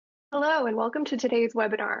Hello, and welcome to today's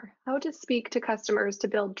webinar, How to Speak to Customers to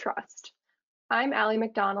Build Trust. I'm Allie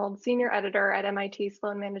McDonald, Senior Editor at MIT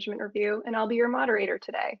Sloan Management Review, and I'll be your moderator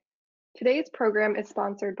today. Today's program is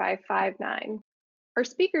sponsored by Five9. Our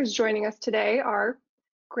speakers joining us today are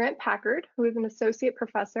Grant Packard, who is an Associate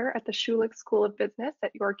Professor at the Schulich School of Business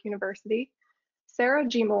at York University, Sarah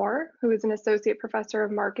G. Moore, who is an Associate Professor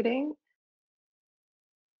of Marketing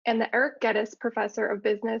and the Eric Geddes Professor of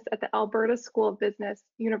Business at the Alberta School of Business,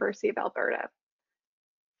 University of Alberta.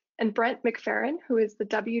 And Brent McFerran, who is the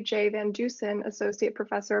W.J. Van Dusen Associate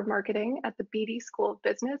Professor of Marketing at the Beatty School of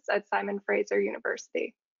Business at Simon Fraser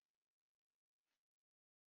University.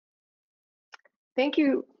 Thank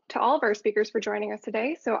you to all of our speakers for joining us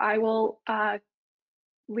today. So I will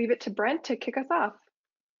leave it to Brent to kick us off.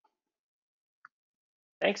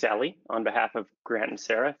 Thanks, Allie. On behalf of Grant and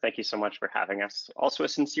Sarah, thank you so much for having us. Also, a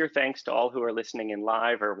sincere thanks to all who are listening in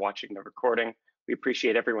live or watching the recording. We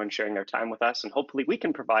appreciate everyone sharing their time with us, and hopefully we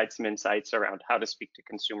can provide some insights around how to speak to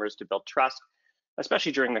consumers to build trust,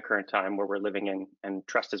 especially during the current time where we're living in and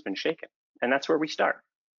trust has been shaken. And that's where we start.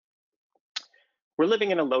 We're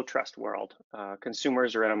living in a low trust world.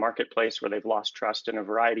 Consumers are in a marketplace where they've lost trust in a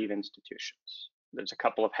variety of institutions. There's a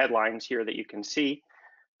couple of headlines here that you can see.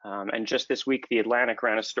 And just this week, The Atlantic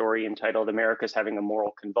ran a story entitled America's Having a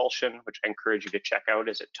Moral Convulsion, which I encourage you to check out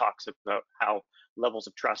as it talks about how levels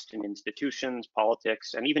of trust in institutions,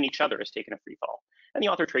 politics, and even each other has taken a free fall. And the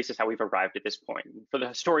author traces how we've arrived at this point. For the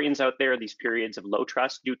historians out there, these periods of low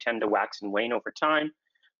trust do tend to wax and wane over time,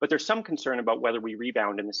 but there's some concern about whether we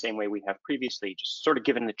rebound in the same way we have previously, just sort of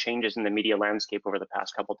given the changes in the media landscape over the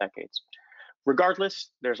past couple decades. Regardless,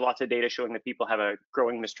 there's lots of data showing that people have a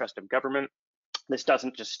growing mistrust of government. This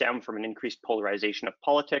doesn't just stem from an increased polarization of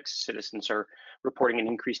politics. Citizens are reporting an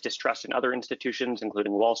increased distrust in other institutions,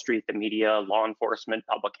 including Wall Street, the media, law enforcement,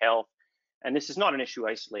 public health. And this is not an issue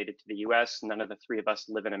isolated to the US. None of the three of us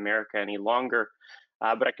live in America any longer.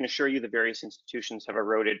 But I can assure you the various institutions have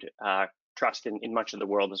eroded trust in much of the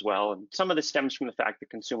world as well. And some of this stems from the fact that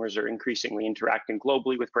consumers are increasingly interacting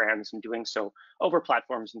globally with brands and doing so over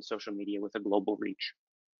platforms and social media with a global reach.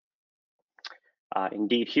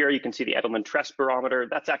 Indeed, here you can see the Edelman Trust Barometer.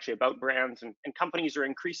 That's actually about brands, and companies are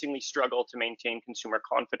increasingly struggle to maintain consumer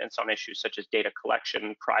confidence on issues such as data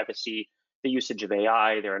collection, privacy, the usage of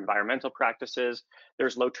AI, their environmental practices.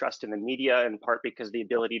 There's low trust in the media, in part because the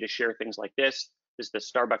ability to share things like this is the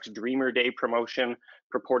Starbucks Dreamer Day promotion,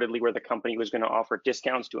 purportedly where the company was going to offer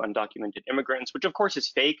discounts to undocumented immigrants, which of course is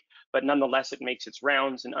fake, but nonetheless it makes its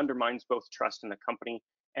rounds and undermines both trust in the company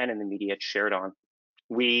and in the media it's shared on.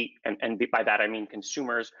 We, and by that I mean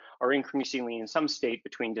consumers, are increasingly in some state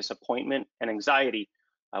between disappointment and anxiety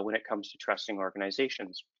when it comes to trusting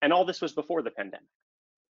organizations. And all this was before the pandemic.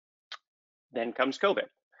 Then comes COVID,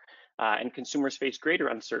 and consumers face greater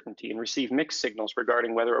uncertainty and receive mixed signals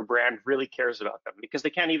regarding whether a brand really cares about them because they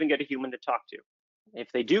can't even get a human to talk to.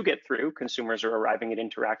 If they do get through, consumers are arriving at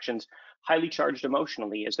interactions highly charged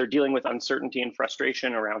emotionally as they're dealing with uncertainty and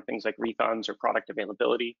frustration around things like refunds or product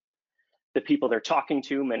availability. The people they're talking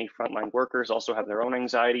to, many frontline workers, also have their own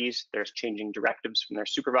anxieties. There's changing directives from their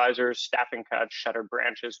supervisors, staffing cuts, shuttered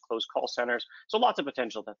branches, closed call centers. So lots of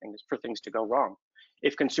potential for things to go wrong.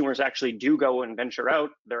 If consumers actually do go and venture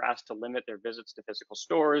out, they're asked to limit their visits to physical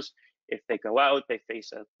stores. If they go out, they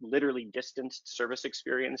face a literally distanced service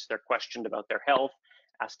experience. They're questioned about their health,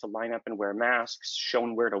 asked to line up and wear masks,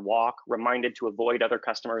 shown where to walk, reminded to avoid other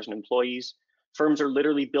customers and employees. Firms are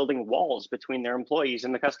literally building walls between their employees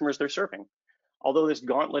and the customers they're serving. Although this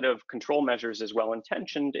gauntlet of control measures is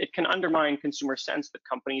well-intentioned, it can undermine consumer sense that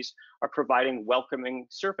companies are providing welcoming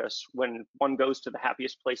service when one goes to the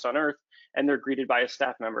happiest place on earth and they're greeted by a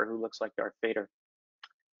staff member who looks like Darth Vader.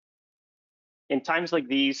 In times like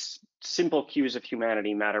these, simple cues of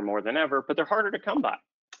humanity matter more than ever, but they're harder to come by.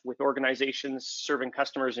 With organizations serving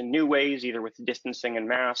customers in new ways, either with distancing and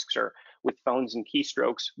masks or with phones and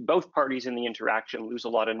keystrokes, both parties in the interaction lose a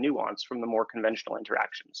lot of nuance from the more conventional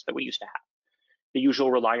interactions that we used to have. The usual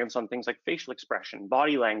reliance on things like facial expression,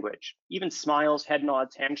 body language, even smiles, head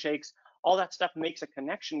nods, handshakes, all that stuff makes a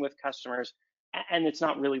connection with customers, and it's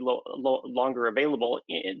not really longer available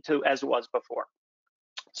as it was before.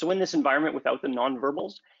 So in this environment without the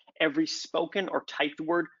nonverbals, every spoken or typed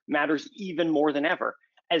word matters even more than ever,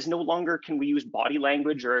 as no longer can we use body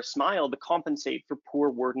language or a smile to compensate for poor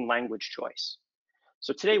word and language choice.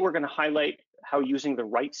 So today we're going to highlight how using the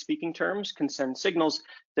right speaking terms can send signals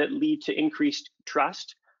that lead to increased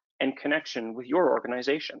trust and connection with your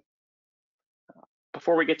organization.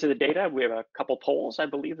 Before we get to the data, we have a couple polls. I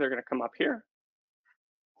believe they're going to come up here.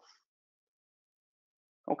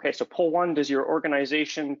 Okay, so poll one, does your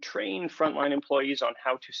organization train frontline employees on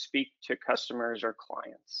how to speak to customers or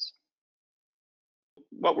clients?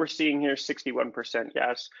 What we're seeing here, 61%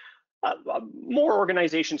 yes. More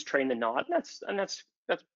organizations train than not, and that's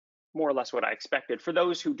more or less what I expected. For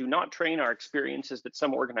those who do not train, our experience is that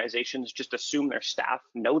some organizations just assume their staff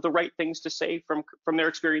know the right things to say from their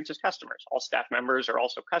experience as customers. All staff members are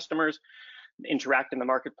also customers, interact in the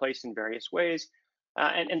marketplace in various ways,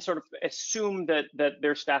 and sort of assume that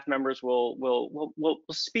their staff members will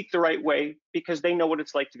speak the right way because they know what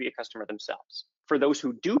it's like to be a customer themselves. For those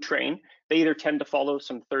who do train, they either tend to follow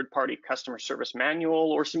some third-party customer service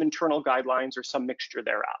manual or some internal guidelines or some mixture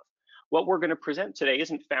thereof. What we're going to present today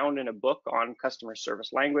isn't found in a book on customer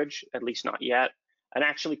service language, at least not yet, and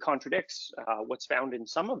actually contradicts what's found in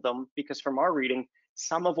some of them, because from our reading,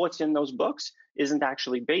 some of what's in those books isn't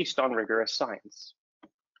actually based on rigorous science.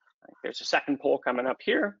 There's a second poll coming up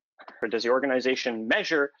here. Or does the organization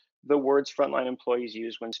measure the words frontline employees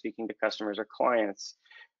use when speaking to customers or clients?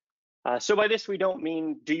 So by this, we don't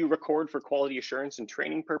mean, do you record for quality assurance and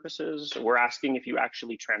training purposes? We're asking if you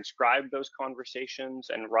actually transcribe those conversations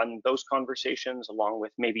and run those conversations along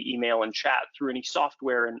with maybe email and chat through any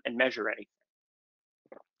software and measure anything.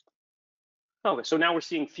 Okay, so now we're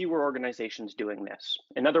seeing fewer organizations doing this.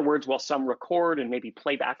 In other words, while some record and maybe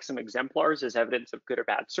play back some exemplars as evidence of good or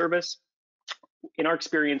bad service, in our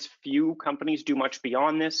experience, few companies do much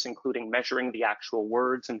beyond this, including measuring the actual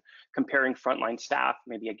words and comparing frontline staff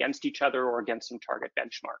maybe against each other or against some target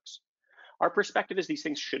benchmarks. Our perspective is these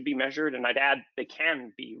things should be measured, and I'd add they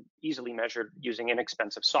can be easily measured using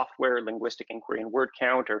inexpensive software, linguistic inquiry and word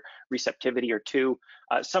count, or receptivity or two,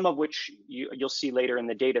 some of which you'll see later in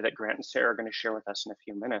the data that Grant and Sarah are going to share with us in a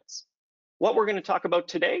few minutes. What we're going to talk about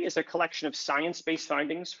today is a collection of science-based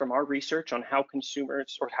findings from our research on how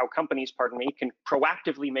consumers, or how companies, pardon me, can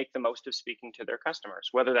proactively make the most of speaking to their customers,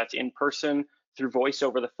 whether that's in person, through voice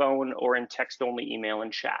over the phone, or in text-only email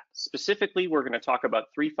and chat. Specifically, we're going to talk about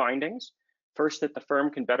 3 findings. First, that the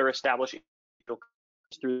firm can better establish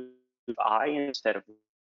through I instead of.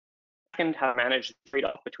 Second, how to manage the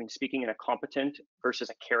trade-off between speaking in a competent versus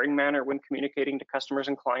a caring manner when communicating to customers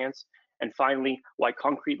and clients. And finally, why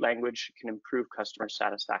concrete language can improve customer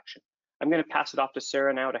satisfaction. I'm going to pass it off to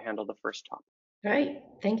Sarah now to handle the first topic. All right,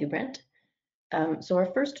 thank you, Brent. So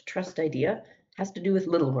our first trust idea has to do with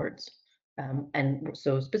little words. And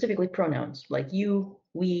so specifically pronouns like you,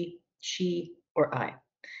 we, she, or I.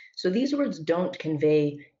 So these words don't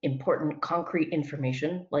convey important concrete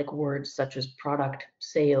information like words such as product,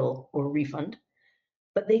 sale, or refund,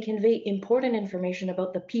 but they convey important information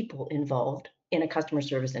about the people involved in a customer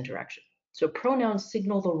service interaction. So pronouns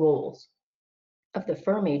signal the roles of the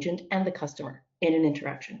firm agent and the customer in an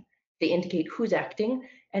interaction. They indicate who's acting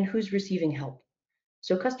and who's receiving help.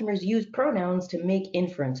 So customers use pronouns to make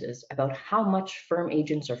inferences about how much firm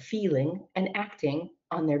agents are feeling and acting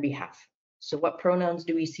on their behalf. So what pronouns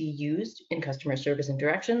do we see used in customer service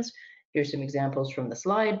interactions? Here's some examples from the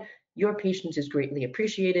slide. Your patience is greatly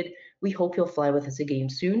appreciated. We hope you'll fly with us again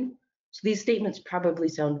soon. So these statements probably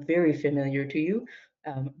sound very familiar to you,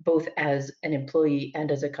 both as an employee and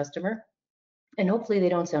as a customer. And hopefully they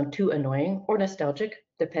don't sound too annoying or nostalgic,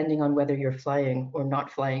 depending on whether you're flying or not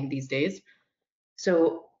flying these days.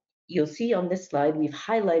 So you'll see on this slide, we've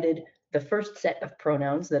highlighted the first set of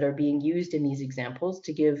pronouns that are being used in these examples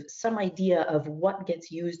to give some idea of what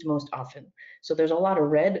gets used most often. So there's a lot of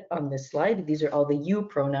red on this slide. These are all the you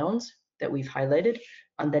pronouns that we've highlighted.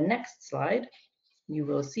 On the next slide, you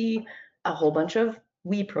will see a whole bunch of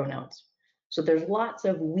we pronouns. So there's lots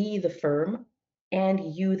of we, the firm,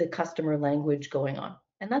 and you, the customer language going on.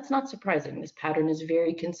 And that's not surprising. This pattern is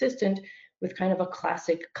very consistent with kind of a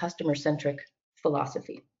classic customer-centric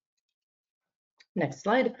philosophy. Next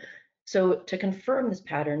slide. So to confirm this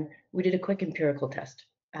pattern, we did a quick empirical test.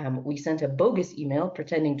 We sent a bogus email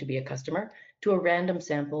pretending to be a customer to a random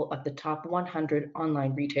sample of the top 100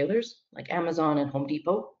 online retailers like Amazon and Home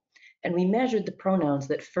Depot, and we measured the pronouns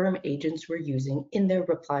that firm agents were using in their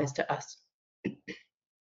replies to us.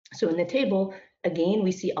 So in the table, again,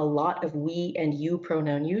 we see a lot of we and you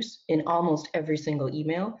pronoun use in almost every single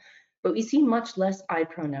email, but we see much less I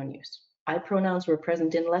pronoun use. I pronouns were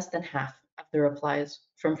present in less than half of the replies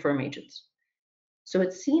from firm agents. So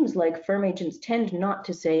it seems like firm agents tend not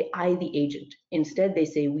to say I the agent. Instead, they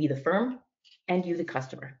say we the firm and you the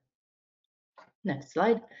customer. Next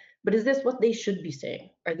slide. But is this what they should be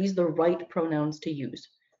saying? Are these the right pronouns to use?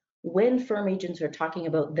 When firm agents are talking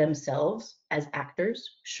about themselves as actors,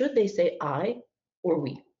 should they say I or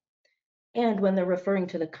we? And when they're referring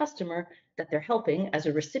to the customer that they're helping as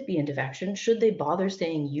a recipient of action, should they bother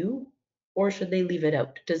saying you or should they leave it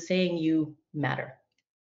out? Does saying you matter?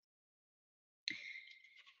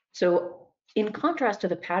 So in contrast to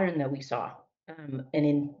the pattern that we saw,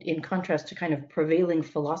 and in contrast to kind of prevailing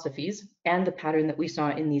philosophies and the pattern that we saw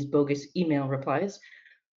in these bogus email replies,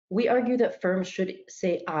 we argue that firms should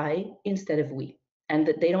say I instead of we, and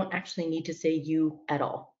that they don't actually need to say you at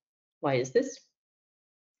all. Why is this?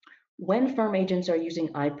 When firm agents are using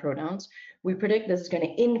I pronouns, we predict this is going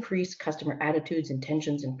to increase customer attitudes,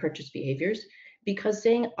 intentions, and purchase behaviors, because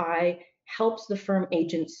saying I helps the firm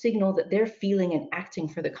agent signal that they're feeling and acting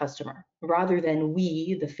for the customer, rather than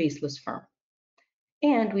we, the faceless firm.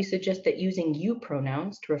 And we suggest that using you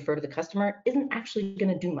pronouns to refer to the customer isn't actually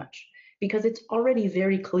going to do much, because it's already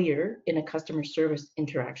very clear in a customer service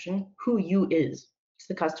interaction who you is. It's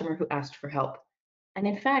the customer who asked for help. And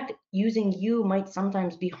in fact, using you might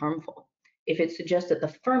sometimes be harmful if it suggests that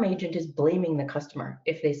the firm agent is blaming the customer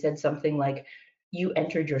if they said something like, you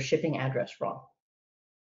entered your shipping address wrong.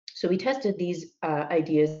 So we tested these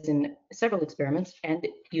ideas in several experiments and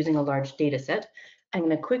using a large data set. I'm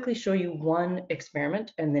going to quickly show you one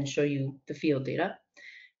experiment and then show you the field data.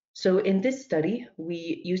 So in this study,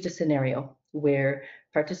 we used a scenario where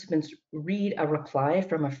participants read a reply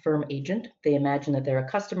from a firm agent. They imagine that they're a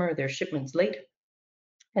customer, their shipment's late,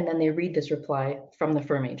 and then they read this reply from the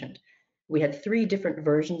firm agent. We had 3 different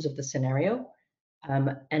versions of the scenario,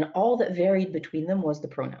 and all that varied between them was the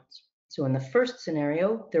pronouns. So in the first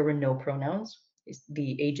scenario, there were no pronouns.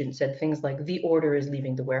 The agent said things like, the order is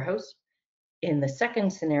leaving the warehouse. In the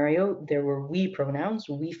second scenario, there were we pronouns.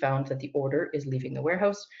 We found that the order is leaving the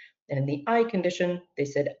warehouse. And in the I condition, they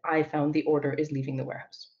said, I found the order is leaving the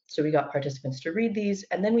warehouse. So we got participants to read these,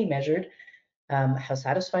 and then we measured how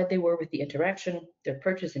satisfied they were with the interaction, their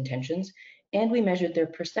purchase intentions, and we measured their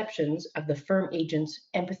perceptions of the firm agent's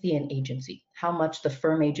empathy and agency, how much the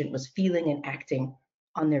firm agent was feeling and acting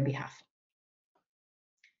on their behalf.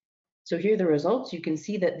 So here are the results. You can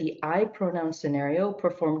see that the I pronoun scenario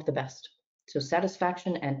performed the best. So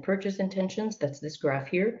satisfaction and purchase intentions, that's this graph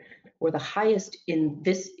here, were the highest in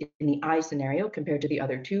the I scenario compared to the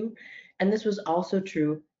other 2. And this was also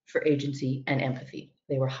true for agency and empathy.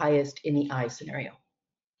 They were highest in the I scenario.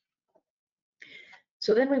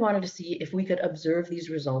 So then we wanted to see if we could observe these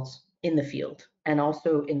results in the field. And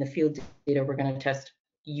also in the field data, we're going to test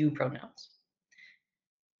you pronouns.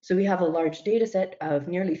 So we have a large data set of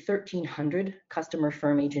nearly 1,300 customer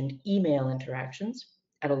firm agent email interactions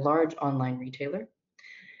at a large online retailer.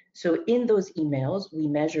 So in those emails, we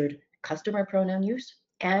measured customer pronoun use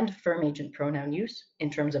and firm agent pronoun use in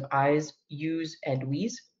terms of I's, you's, and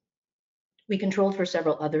we's. We controlled for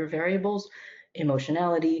several other variables: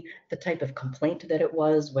 emotionality, the type of complaint that it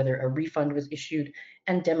was, whether a refund was issued,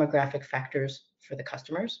 and demographic factors for the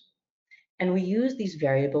customers. And we used these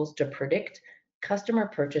variables to predict customer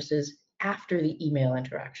purchases after the email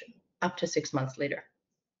interaction, up to 6 months later.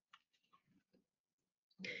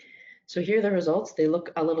 So here are the results. They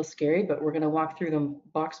look a little scary, but we're going to walk through them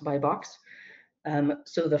box by box.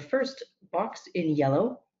 So the first box in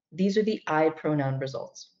yellow, these are the I pronoun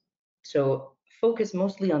results. So focus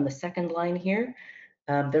mostly on the second line here.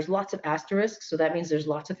 There's lots of asterisks, so that means there's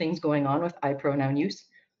lots of things going on with I pronoun use.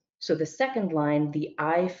 So the second line, the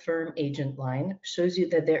I firm agent line, shows you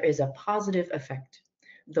that there is a positive effect.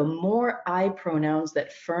 The more I pronouns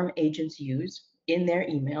that firm agents use in their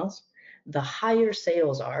emails, the higher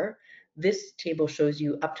sales are. This table shows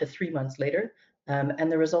you up to 3 months later,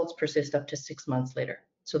 and the results persist up to 6 months later.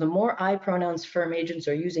 So the more I pronouns firm agents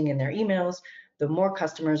are using in their emails, the more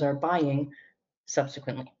customers are buying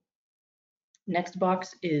subsequently. Next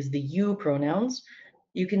box is the you pronouns.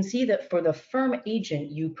 You can see that for the firm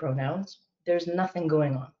agent you pronouns, there's nothing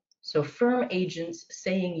going on. So firm agents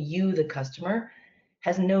saying you, the customer,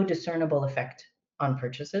 has no discernible effect on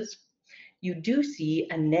purchases. You do see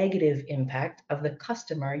a negative impact of the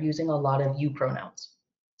customer using a lot of you pronouns.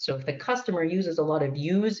 So if the customer uses a lot of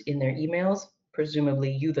yous in their emails,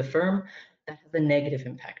 presumably you, the firm, that has a negative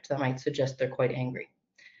impact. That might suggest they're quite angry.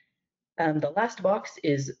 The last box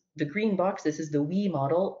is the green box. This is the we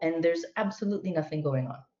model, and there's absolutely nothing going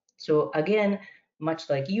on. So again, much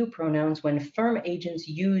like you pronouns, when firm agents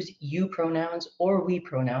use you pronouns or we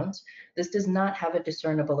pronouns, this does not have a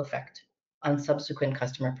discernible effect on subsequent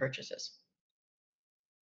customer purchases.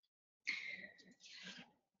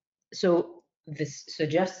 So this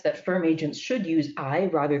suggests that firm agents should use I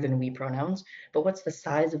rather than we pronouns, but what's the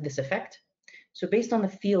size of this effect? So based on the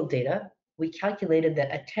field data, we calculated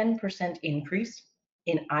that a 10% increase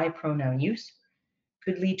in I pronoun use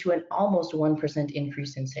could lead to an almost 1%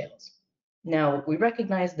 increase in sales. Now, we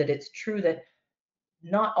recognize that it's true that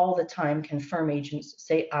not all the time can firm agents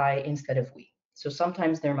say I instead of we. So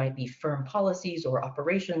sometimes there might be firm policies or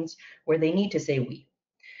operations where they need to say we.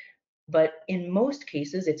 But in most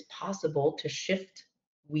cases, it's possible to shift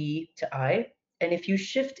we to I. And if you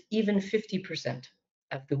shift even 50%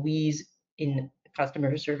 of the we's in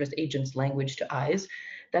customer service agents' language to I's,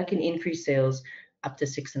 that can increase sales up to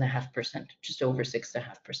 6.5%, just over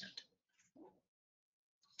 6.5%.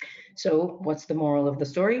 So what's the moral of the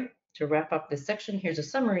story? To wrap up this section, here's a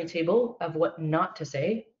summary table of what not to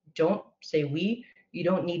say. Don't say we. You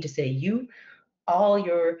don't need to say you. All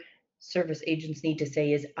your service agents need to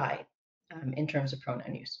say is I in terms of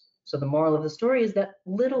pronoun use. So the moral of the story is that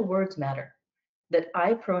little words matter, that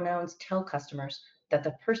I pronouns tell customers that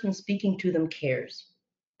the person speaking to them cares,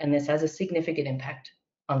 and this has a significant impact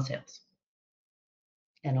on sales.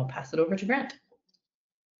 And I'll pass it over to Grant.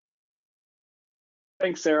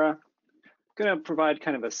 Thanks, Sarah. I'm going to provide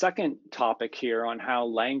kind of a second topic here on how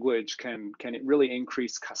language can really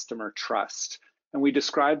increase customer trust. And we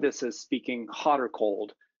describe this as speaking hot or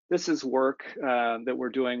cold. This is work that we're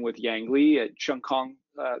doing with Yang Li at Cheung Kong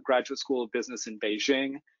Graduate School of Business in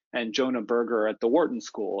Beijing and Jonah Berger at the Wharton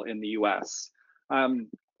School in the US.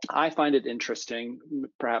 I find it interesting,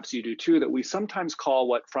 perhaps you do too, that we sometimes call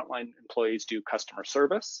what frontline employees do customer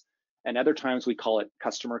service, and other times we call it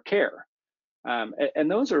customer care.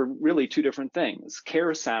 And those are really two different things.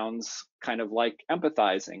 Care sounds kind of like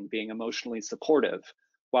empathizing, being emotionally supportive,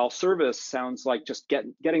 while service sounds like just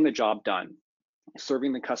getting the job done,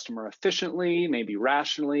 serving the customer efficiently, maybe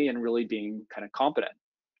rationally, and really being kind of competent.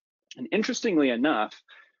 And interestingly enough,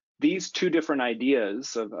 these two different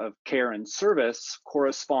ideas of care and service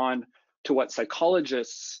correspond to what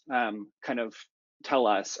psychologists kind of tell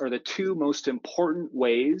us are the two most important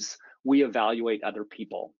ways we evaluate other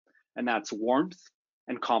people. And that's warmth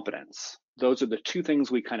and competence. Those are the two things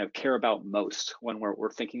we kind of care about most when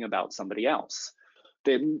we're thinking about somebody else.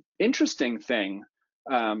 The interesting thing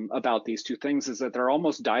about these two things is that they're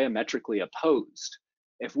almost diametrically opposed.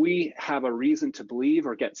 If we have a reason to believe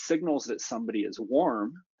or get signals that somebody is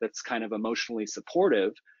warm, that's kind of emotionally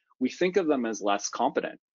supportive, we think of them as less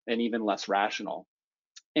competent and even less rational.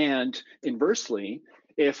 And inversely,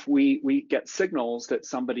 if we get signals that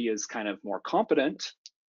somebody is kind of more competent,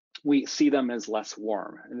 we see them as less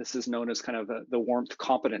warm. And this is known as kind of the warmth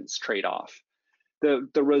competence trade-off.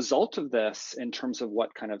 The result of this in terms of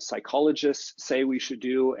what kind of psychologists say we should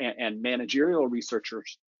do and managerial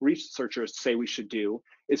researchers say we should do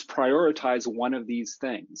is prioritize one of these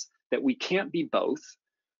things, that we can't be both.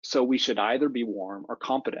 So we should either be warm or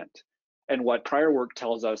competent. And what prior work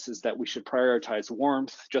tells us is that we should prioritize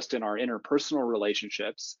warmth just in our interpersonal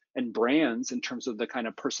relationships, and brands in terms of the kind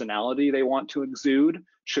of personality they want to exude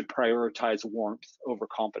should prioritize warmth over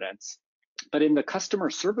competence. But in the customer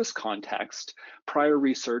service context, prior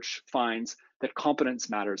research finds that competence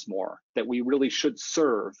matters more, that we really should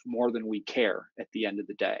serve more than we care at the end of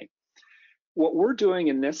the day. What we're doing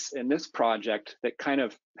in this project that kind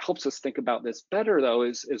of helps us think about this better, though,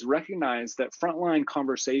 is recognize that frontline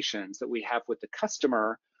conversations that we have with the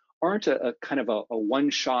customer aren't a kind of a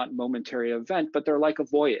one-shot momentary event, but they're like a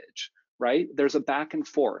voyage, right? There's a back and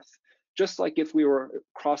forth. Just like if we were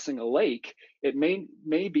crossing a lake, it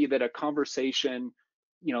may be that a conversation,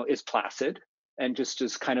 is placid and just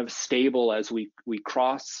as kind of stable as we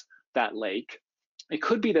cross that lake. It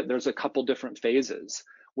could be that there's a couple different phases,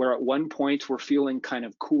 where at one point we're feeling kind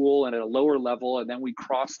of cool and at a lower level, and then we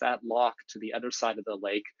cross that lock to the other side of the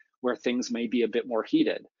lake where things may be a bit more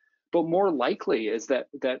heated. But more likely is that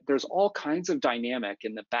there's all kinds of dynamic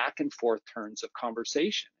in the back and forth turns of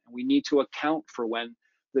conversation. And we need to account for when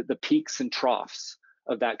the peaks and troughs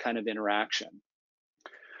of that kind of interaction.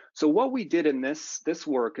 So what we did in this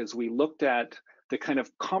work is we looked at the kind of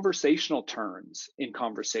conversational turns in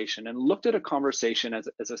conversation and looked at a conversation as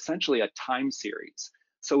essentially a time series.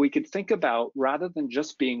 So we could think about, rather than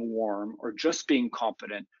just being warm or just being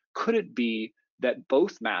competent, could it be that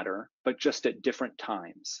both matter, but just at different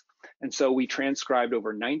times? And so we transcribed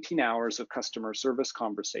over 19 hours of customer service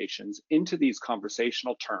conversations into these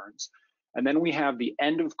conversational turns. And then we have the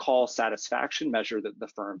end of call satisfaction measure that the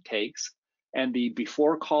firm takes, and the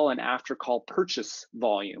before call and after call purchase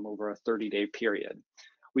volume over a 30-day period.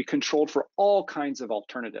 We controlled for all kinds of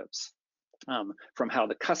alternatives. From how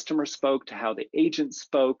the customer spoke to how the agent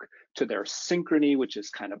spoke to their synchrony, which is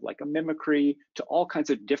kind of like a mimicry, to all kinds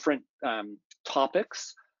of different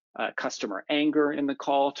topics, customer anger in the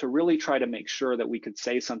call, to really try to make sure that we could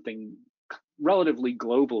say something relatively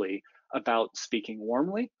globally about speaking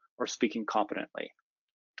warmly or speaking competently.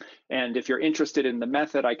 And if you're interested in the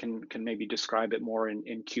method, I can maybe describe it more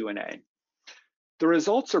in Q&A. The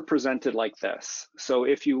results are presented like this. So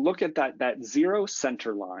if you look at that zero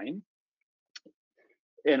center line,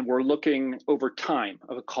 and we're looking over time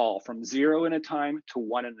of a call from 0 in a time to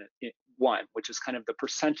 1 1, which is kind of the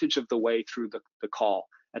percentage of the way through the call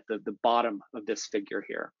at the bottom of this figure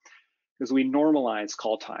here. Because we normalize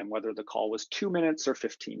call time, whether the call was 2 minutes or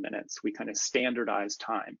 15 minutes, we kind of standardize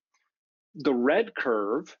time. The red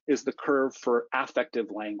curve is the curve for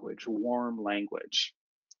affective language, warm language.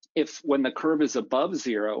 When the curve is above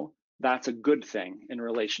 0, that's a good thing in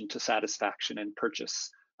relation to satisfaction and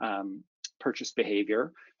purchase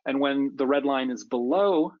behavior. And when the red line is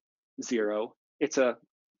below 0, it's a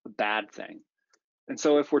bad thing. And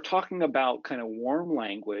so if we're talking about kind of warm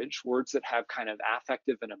language, words that have kind of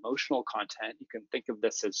affective and emotional content, you can think of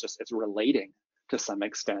this as just as relating to some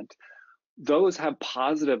extent. Those have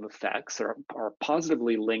positive effects or are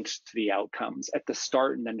positively linked to the outcomes at the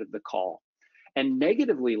start and end of the call, and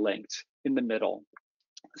negatively linked in the middle.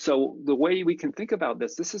 So the way we can think about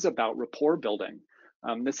this is about rapport building.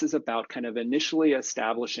 This is about kind of initially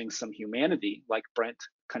establishing some humanity, like Brent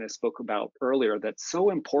kind of spoke about earlier, that's so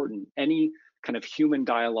important. Any kind of human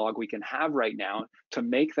dialogue we can have right now to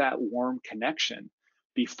make that warm connection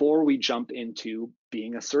before we jump into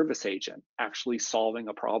being a service agent, actually solving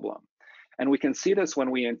a problem. And we can see this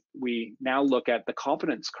when we now look at the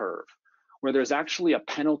competence curve, where there's actually a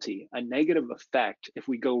penalty, a negative effect if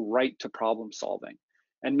we go right to problem solving.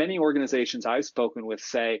 And many organizations I've spoken with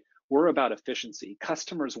say, we're about efficiency.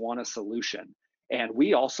 Customers want a solution. And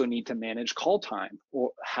we also need to manage call time,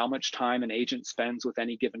 or how much time an agent spends with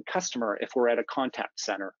any given customer if we're at a contact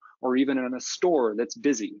center or even in a store that's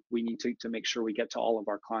busy. We need to make sure we get to all of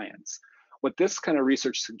our clients. What this kind of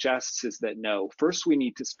research suggests is that no, first we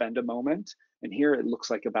need to spend a moment, and here it looks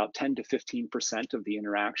like about 10 to 15% of the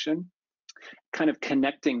interaction, kind of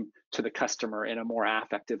connecting to the customer in a more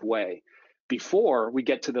affective way before we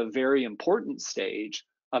get to the very important stage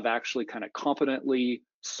of actually kind of competently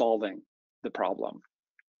solving the problem.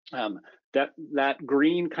 That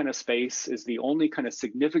green kind of space is the only kind of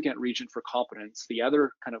significant region for competence. The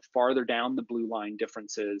other kind of farther down the blue line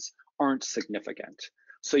differences aren't significant.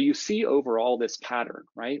 So you see overall this pattern,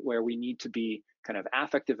 right, where we need to be kind of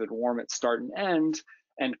affective and warm at start and end,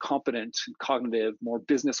 and competent, cognitive, more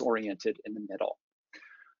business oriented in the middle.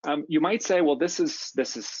 You might say, well, this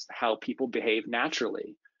is how people behave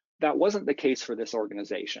naturally. That wasn't the case for this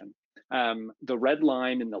organization. The red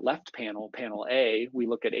line in the left panel, panel A, we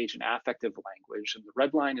look at agent affective language, and the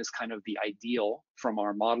red line is kind of the ideal from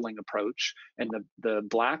our modeling approach, and the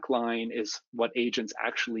black line is what agents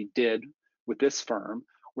actually did with this firm,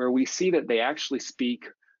 where we see that they actually speak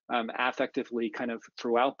affectively kind of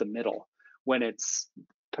throughout the middle, when it's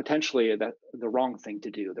potentially the wrong thing to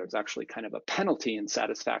do. There's actually kind of a penalty in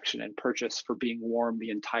satisfaction and purchase for being warm the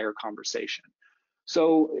entire conversation.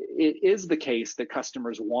 So it is the case that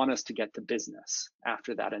customers want us to get to business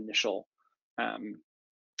after that initial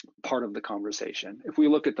part of the conversation. If we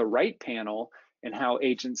look at the right panel and how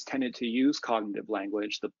agents tended to use cognitive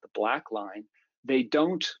language, the black line, they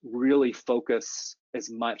don't really focus as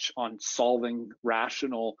much on solving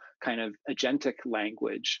rational kind of agentic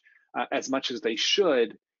language as much as they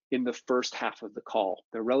should in the first half of the call.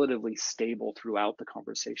 They're relatively stable throughout the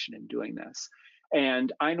conversation in doing this.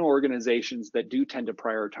 And I know organizations that do tend to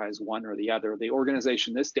prioritize one or the other. The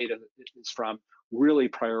organization this data is from really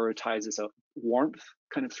prioritizes a warmth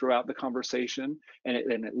kind of throughout the conversation, and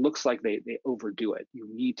it looks like they overdo it. You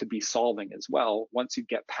need to be solving as well once you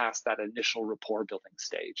get past that initial rapport building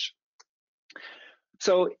stage.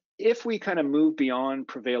 So if we kind of move beyond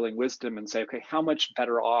prevailing wisdom and say, okay, how much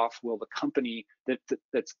better off will the company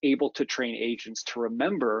that's able to train agents to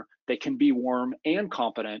remember they can be warm and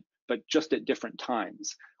competent, but just at different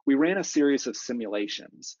times? We ran a series of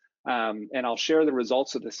simulations, and I'll share the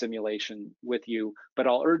results of the simulation with you, but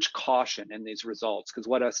I'll urge caution in these results, because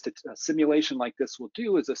what a simulation like this will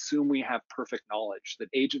do is assume we have perfect knowledge, that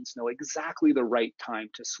agents know exactly the right time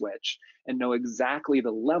to switch and know exactly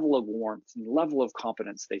the level of warmth and level of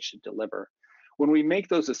competence they should deliver. When we make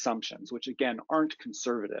those assumptions, which again aren't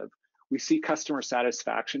conservative, we see customer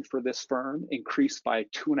satisfaction for this firm increase by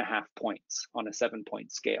 2.5 points on a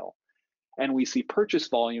 7-point scale. And we see purchase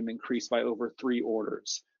volume increase by over 3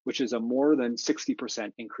 orders, which is a more than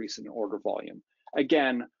 60% increase in order volume.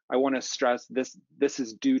 Again, I want to stress this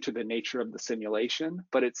is due to the nature of the simulation,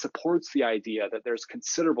 but it supports the idea that there's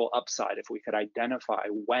considerable upside if we could identify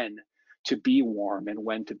when to be warm and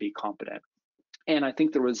when to be competent. And I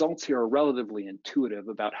think the results here are relatively intuitive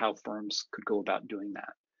about how firms could go about doing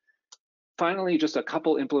that. Finally, just a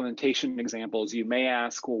couple implementation examples. You may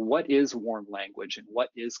ask, well, what is warm language and what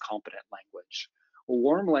is competent language? Well,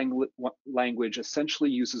 warm language essentially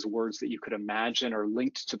uses words that you could imagine are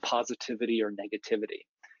linked to positivity or negativity.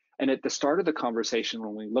 And at the start of the conversation,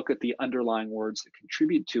 when we look at the underlying words that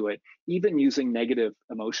contribute to it, even using negative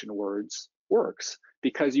emotion words works,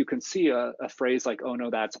 because you can see a phrase like, oh no,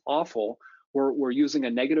 that's awful. We're using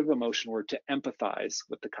a negative emotion word to empathize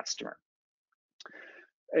with the customer.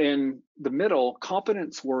 In the middle,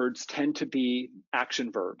 competence words tend to be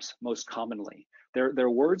action verbs most commonly. They're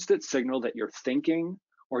words that signal that you're thinking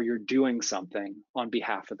or you're doing something on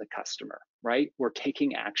behalf of the customer, right? We're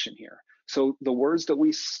taking action here. So the words that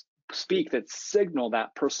we speak that signal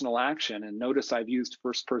that personal action, and notice I've used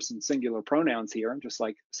first person singular pronouns here, just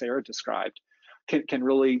like Sarah described, can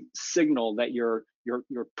really signal that you're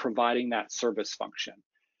providing that service function.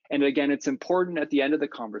 And again, it's important at the end of the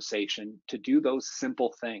conversation to do those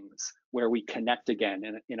simple things where we connect again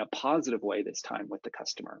in a positive way this time with the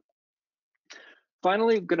customer.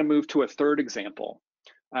 Finally, I'm going to move to a third example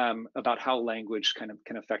about how language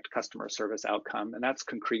can affect customer service outcome, and that's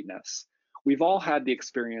concreteness. We've all had the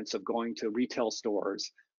experience of going to retail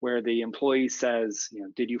stores where the employee says,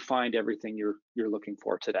 did you find everything you're looking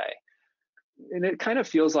for today? And it kind of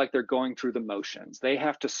feels like they're going through the motions. They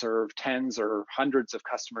have to serve tens or hundreds of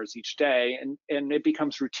customers each day, and it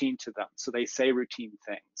becomes routine to them. So they say routine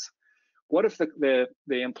things. What if the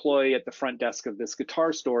employee at the front desk of this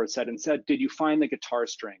guitar store said, did you find the guitar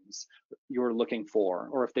strings you were looking for?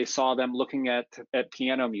 Or if they saw them looking at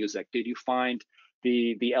piano music, did you find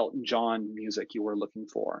the Elton John music you were looking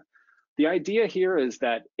for? The idea here is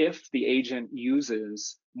that if the agent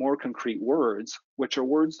uses more concrete words, which are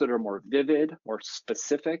words that are more vivid, more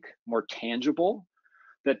specific, more tangible,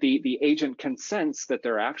 that the agent can sense that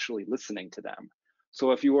they're actually listening to them.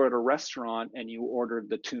 So if you were at a restaurant and you ordered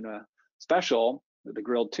the tuna special, the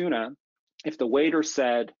grilled tuna, if the waiter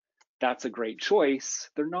said, that's a great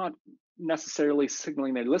choice, they're not necessarily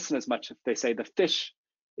signaling they listen as much if they say the fish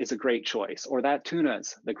is a great choice or that tuna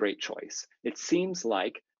is the great choice. It seems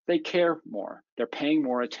like they care more. They're paying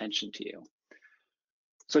more attention to you.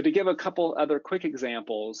 So to give a couple other quick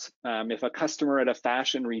examples, if a customer at a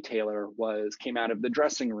fashion retailer came out of the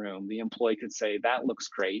dressing room, the employee could say, that looks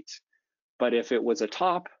great. But if it was a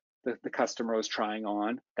top that the customer was trying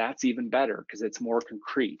on, that's even better because it's more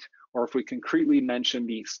concrete. Or if we concretely mention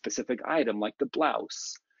the specific item like the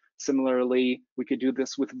blouse. Similarly, we could do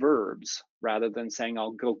this with verbs rather than saying,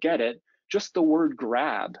 I'll go get it. Just the word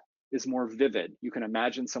grab is more vivid. You can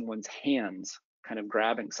imagine someone's hands kind of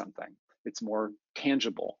grabbing something. It's more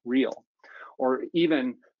tangible, real. Or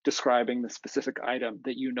even describing the specific item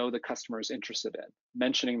that the customer is interested in.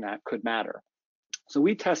 Mentioning that could matter. So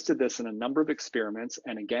we tested this in a number of experiments,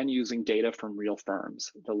 and again, using data from real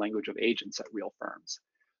firms, the language of agents at real firms.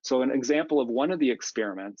 So an example of one of the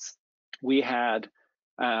experiments, we asked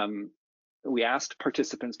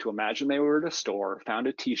participants to imagine they were at a store, found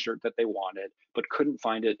a t-shirt that they wanted, but couldn't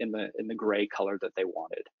find it in the gray color that they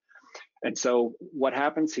wanted. And so what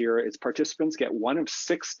happens here is participants get one of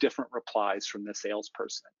 6 different replies from the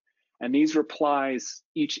salesperson. And these replies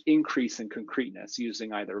each increase in concreteness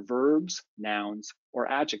using either verbs, nouns, or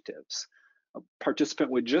adjectives. A participant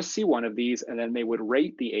would just see one of these, and then they would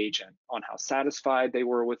rate the agent on how satisfied they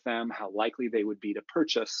were with them, how likely they would be to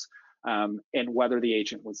purchase, and whether the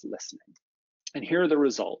agent was listening. And here are the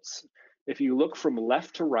results. If you look from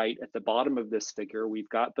left to right at the bottom of this figure, we've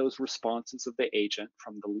got those responses of the agent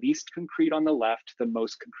from the least concrete on the left to the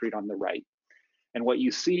most concrete on the right. And what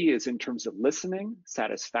you see is in terms of listening,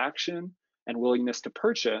 satisfaction, and willingness to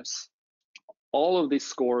purchase, all of these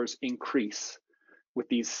scores increase with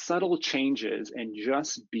these subtle changes and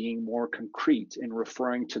just being more concrete in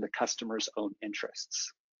referring to the customer's own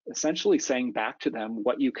interests. Essentially saying back to them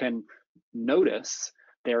what you can notice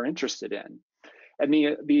they're interested in. And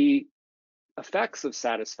the effects of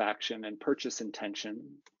satisfaction and purchase intention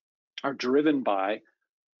are driven by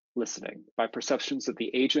listening, by perceptions that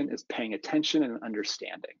the agent is paying attention and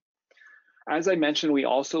understanding. As I mentioned, we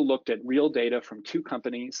also looked at real data from 2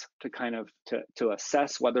 companies to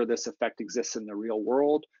assess whether this effect exists in the real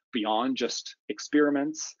world beyond just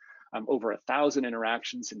experiments. Over 1,000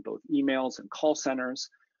 interactions in both emails and call centers.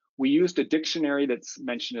 We used a dictionary that's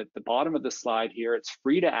mentioned at the bottom of the slide here. It's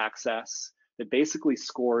free to access. That basically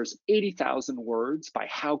scores 80,000 words by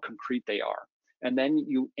how concrete they are. And then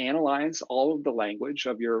you analyze all of the language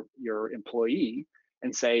of your employee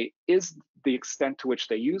and say, is the extent to which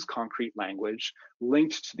they use concrete language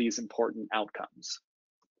linked to these important outcomes?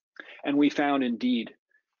 And we found indeed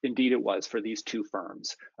it was for these 2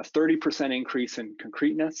 firms. A 30% increase in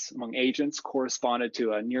concreteness among agents corresponded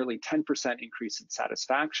to a nearly 10% increase in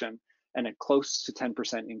satisfaction and a close to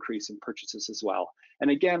 10% increase in purchases as well.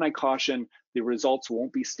 And again, I caution the results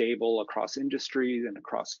won't be stable across industries and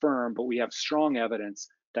across firm, but we have strong evidence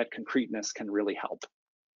that concreteness can really help.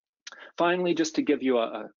 Finally, just to give you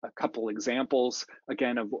a couple examples,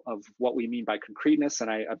 again, of what we mean by concreteness, and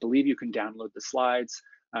I believe you can download the slides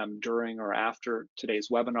during or after today's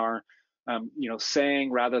webinar.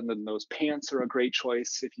 Saying rather than those pants are a great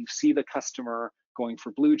choice, if you see the customer going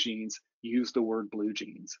for blue jeans, use the word blue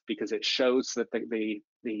jeans, because it shows that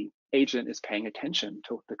the agent is paying attention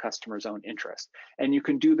to the customer's own interest. And you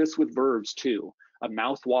can do this with verbs too. A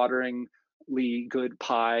mouth-wateringly good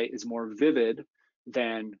pie is more vivid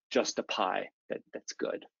than just a pie that's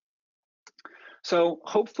good. So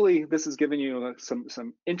hopefully this has given you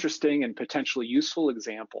some interesting and potentially useful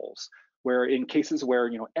examples where in cases where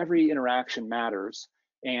every interaction matters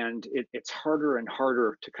and it's harder and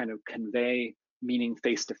harder to kind of convey meaning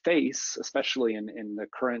face-to-face, especially in the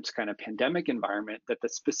current kind of pandemic environment, that the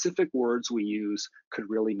specific words we use could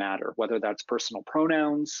really matter, whether that's personal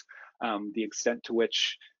pronouns, the extent to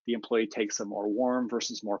which the employee takes a more warm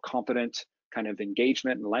versus more confident kind of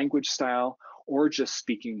engagement and language style, or just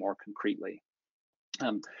speaking more concretely.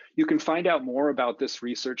 You can find out more about this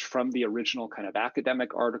research from the original kind of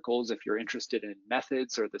academic articles if you're interested in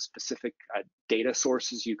methods or the specific data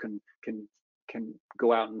sources you can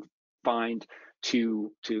go out and find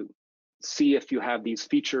to see if you have these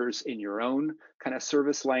features in your own kind of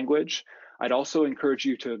service language. I'd also encourage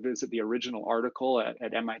you to visit the original article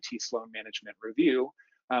at MIT Sloan Management Review,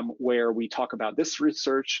 where we talk about this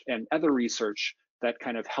research and other research that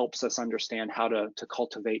kind of helps us understand how to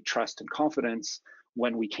cultivate trust and confidence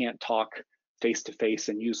when we can't talk face-to-face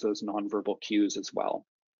and use those nonverbal cues as well.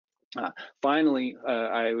 Finally,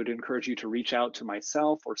 I would encourage you to reach out to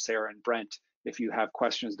myself or Sarah and Brent if you have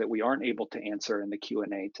questions that we aren't able to answer in the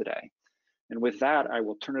Q&A today. And with that, I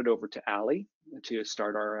will turn it over to Ali to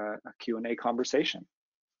start our Q&A conversation.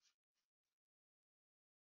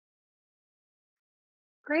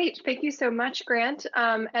 Great, thank you so much, Grant.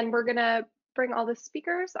 And we're gonna bring all the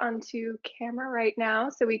speakers onto camera right now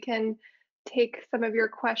so we can take some of your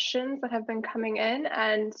questions that have been coming in,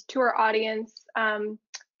 and to our audience,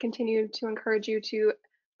 continue to encourage you to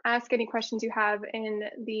ask any questions you have in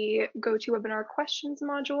the GoToWebinar questions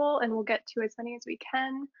module, and we'll get to as many as we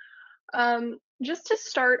can. Just to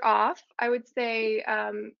start off, I would say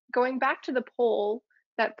going back to the poll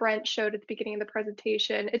that Brent showed at the beginning of the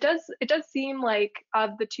presentation, it does seem like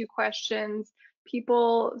of the two questions,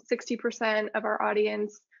 60% of our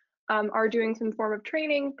audience are doing some form of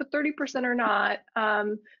training, but 30% are not.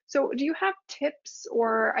 So do you have tips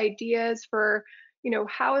or ideas for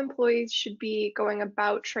how employees should be going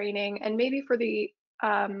about training, and maybe for the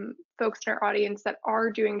folks in our audience that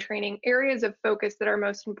are doing training, areas of focus that are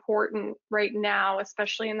most important right now,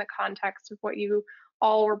 especially in the context of what you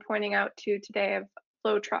all were pointing out to today of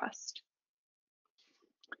low trust?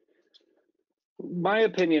 My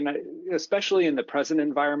opinion, especially in the present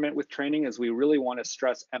environment with training, is we really want to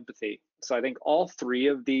stress empathy. So I think all three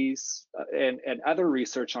of these and other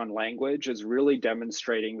research on language is really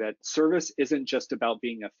demonstrating that service isn't just about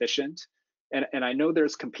being efficient. And I know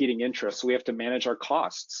there's competing interests. So we have to manage our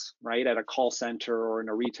costs, right, at a call center or in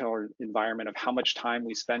a retail environment of how much time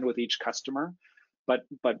we spend with each customer.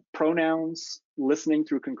 But pronouns, listening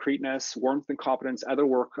through concreteness, warmth and competence, other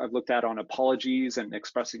work I've looked at on apologies and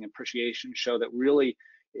expressing appreciation show that really,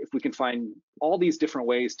 if we can find all these different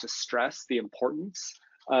ways to stress the importance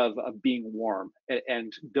of being warm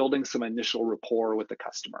and building some initial rapport with the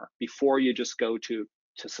customer before you just go to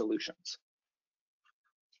solutions.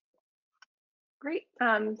 Great.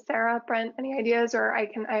 Sarah, Brent, any ideas, or I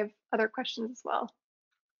have other questions as well.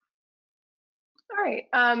 All right.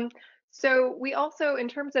 So we also, in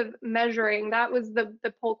terms of measuring, that was the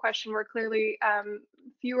poll question where clearly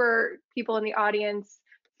fewer people in the audience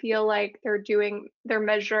feel like they're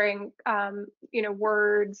measuring,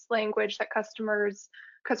 words, language that customer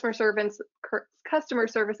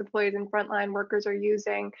service employees and frontline workers are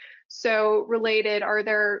using. So related, are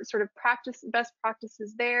there sort of best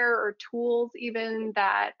practices there, or tools even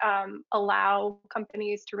that allow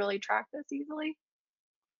companies to really track this easily?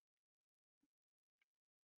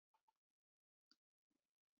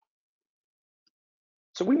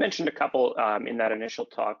 So we mentioned a couple in that initial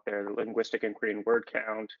talk there: the linguistic inquiry and word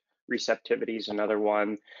count, receptivity is another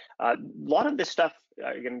one. A lot of this stuff,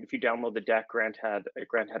 again, if you download the deck, Grant had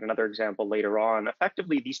another example later on.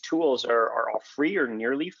 Effectively, these tools are all free or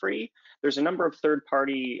nearly free. There's a number of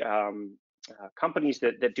third-party companies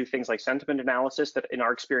that do things like sentiment analysis that, in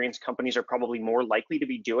our experience, companies are probably more likely to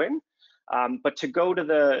be doing. But to go to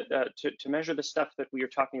to measure the stuff that we are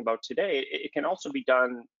talking about today, it can also be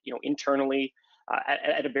done, internally.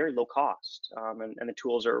 At a very low cost, and the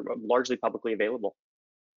tools are largely publicly available.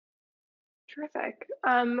 Terrific.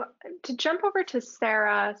 To jump over to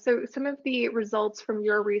Sarah, so some of the results from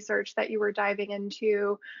your research that you were diving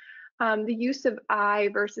into, the use of I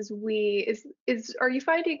versus we, are you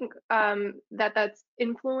finding that that's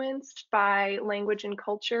influenced by language and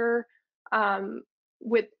culture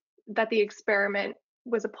with that the experiment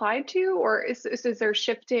was applied to, or is there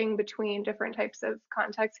shifting between different types of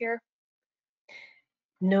contexts here?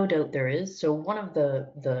 No doubt there is. So one of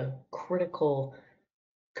the critical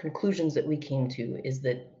conclusions that we came to is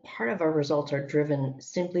that part of our results are driven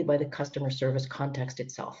simply by the customer service context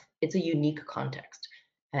itself. It's a unique context.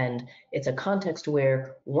 And it's a context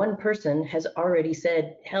where one person has already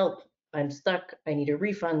said, help, I'm stuck, I need a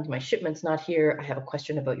refund, my shipment's not here, I have a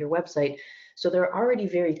question about your website. So there are already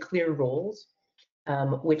very clear roles,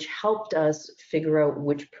 which helped us figure out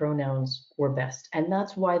which pronouns were best. And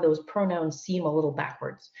that's why those pronouns seem a little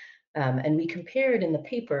backwards. And we compared in the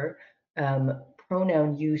paper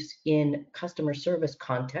pronoun use in customer service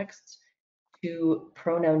contexts to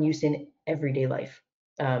pronoun use in everyday life.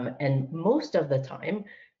 And most of the time,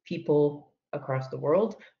 people across the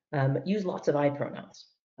world use lots of I pronouns,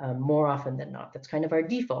 more often than not. That's kind of our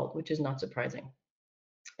default, which is not surprising.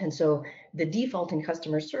 And so the default in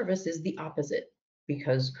customer service is the opposite,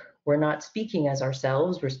 because we're not speaking as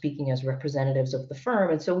ourselves, we're speaking as representatives of the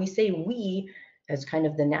firm. And so we say we as kind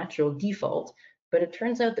of the natural default, but it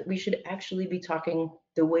turns out that we should actually be talking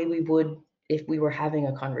the way we would if we were having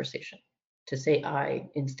a conversation, to say I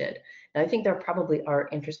instead. And I think there probably are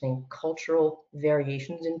interesting cultural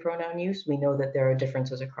variations in pronoun use. We know that there are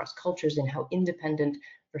differences across cultures in how independent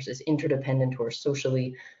versus interdependent or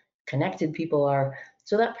socially connected people are.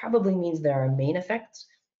 So that probably means there are main effects.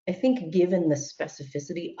 I think given the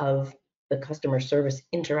specificity of the customer service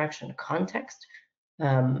interaction context,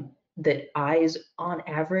 that I's on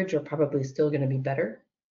average are probably still going to be better.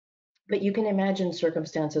 But you can imagine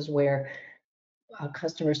circumstances where a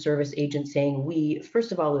customer service agent saying we,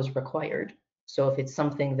 first of all, is required. So if it's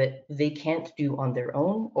something that they can't do on their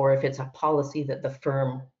own, or if it's a policy that the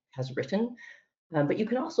firm has written. But you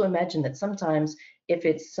can also imagine that sometimes if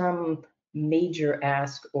it's some major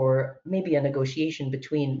ask or maybe a negotiation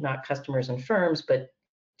between not customers and firms, but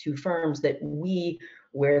two firms, that we,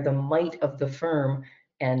 where the might of the firm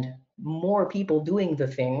and more people doing the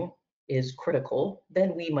thing is critical,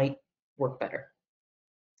 then we might work better.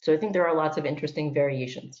 So I think there are lots of interesting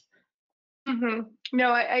variations. Mm-hmm.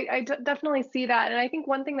 No, I definitely see that. And I think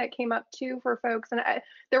one thing that came up too for folks, and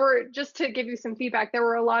there were, just to give you some feedback, there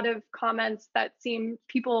were a lot of comments that seemed,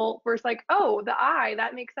 people were like, oh, the I,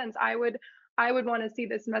 that makes sense. I would want to see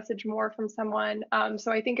this message more from someone.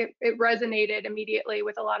 So I think it resonated immediately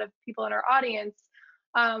with a lot of people in our audience.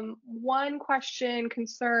 One question,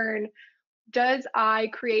 concern, does I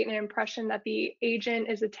create an impression that the agent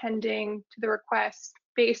is attending to the request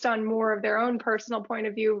based on more of their own personal point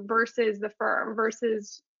of view versus the firm,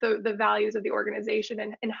 versus the values of the organization,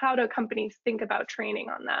 and how do companies think about training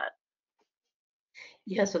on that?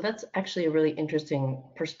 Yeah, so that's actually a really interesting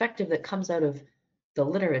perspective that comes out of the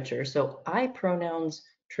literature. So I pronouns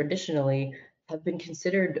traditionally have been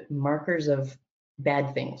considered markers of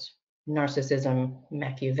bad things, narcissism,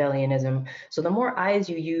 Machiavellianism. So the more I's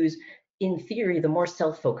you use, in theory, the more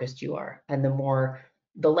self-focused you are, and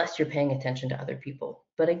the less you're paying attention to other people.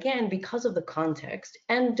 But again, because of the context,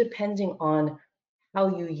 and depending on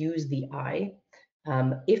how you use the I,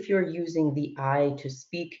 if you're using the I to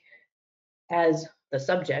speak as the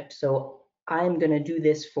subject, so I'm going to do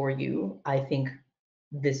this for you, I think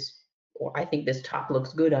this top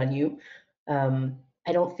looks good on you,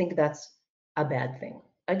 I don't think that's a bad thing.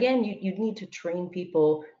 Again, you'd need to train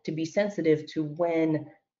people to be sensitive to when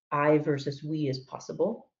I versus we is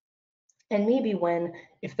possible. And maybe when,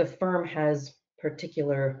 if the firm has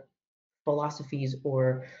particular philosophies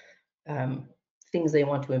or things they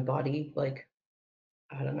want to embody, like,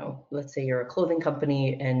 I don't know, let's say you're a clothing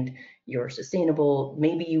company and you're sustainable,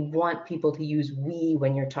 maybe you want people to use we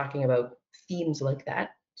when you're talking about themes like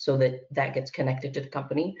that, so that that gets connected to the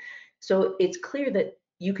company. So it's clear that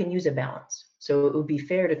you can use a balance. So it would be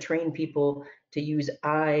fair to train people to use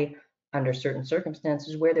I under certain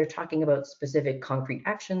circumstances where they're talking about specific concrete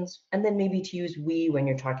actions, and then maybe to use we when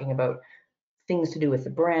you're talking about things to do with the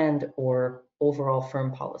brand or overall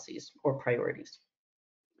firm policies or priorities.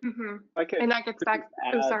 Mm-hmm. And that gets back,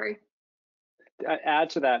 oh, sorry. Add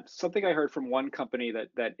to that, something I heard from one company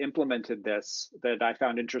that implemented this that I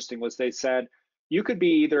found interesting was they said, you could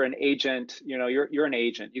be either an agent, you're an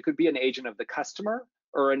agent. You could be an agent of the customer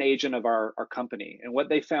or an agent of our company. And what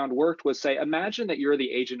they found worked was, say, imagine that you're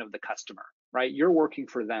the agent of the customer, right? You're working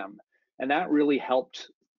for them. And that really helped,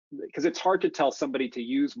 because it's hard to tell somebody to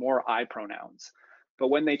use more I pronouns. But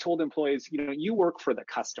when they told employees, you work for the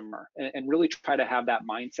customer, and really try to have that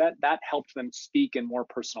mindset, that helped them speak in more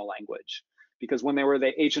personal language. Because when they were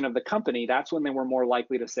the agent of the company, that's when they were more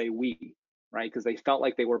likely to say we, right? Because they felt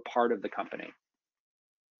like they were part of the company.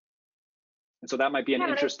 And so that might be an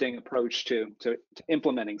interesting approach to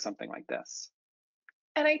implementing something like this.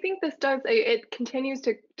 And I think this it continues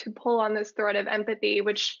to pull on this thread of empathy,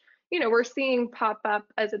 which, we're seeing pop up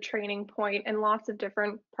as a training point in lots of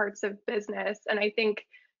different parts of business. And I think,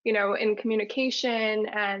 in communication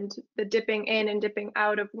and the dipping in and dipping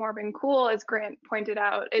out of warm and cool, as Grant pointed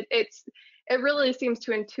out, it really seems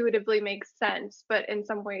to intuitively make sense, but in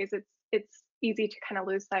some ways it's easy to kind of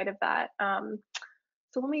lose sight of that.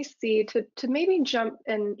 So let me see, to maybe jump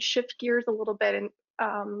and shift gears a little bit in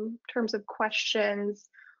terms of questions.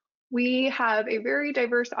 We have a very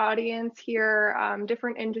diverse audience here,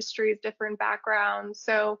 different industries, different backgrounds.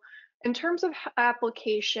 So in terms of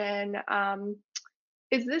application,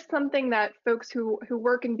 is this something that folks who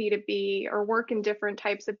work in B2B or work in different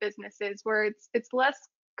types of businesses where it's less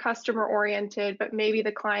customer oriented, but maybe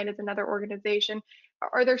the client is another organization,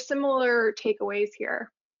 are there similar takeaways here?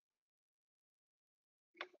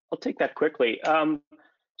 I'll take that quickly. So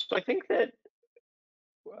I think that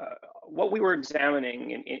what we were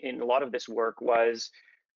examining in a lot of this work was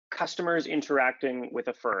customers interacting with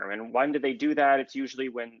a firm. And when do they do that? It's usually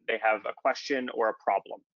when they have a question or a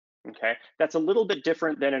problem. Okay, that's a little bit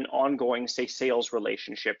different than an ongoing, say, sales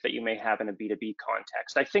relationship that you may have in a B2B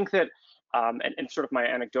context. I think that, and sort of my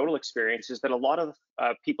anecdotal experience is that a lot of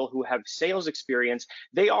people who have sales experience,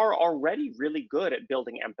 they are already really good at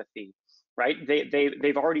building empathy. Right?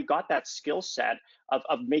 They've already got that skill set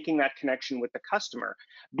of making that connection with the customer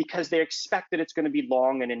because they expect that it's going to be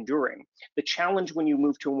long and enduring. The challenge when you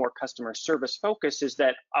move to a more customer service focus is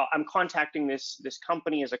that I'm contacting this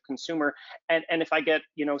company as a consumer, and if I get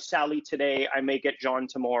Sally today, I may get John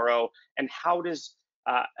tomorrow. And how does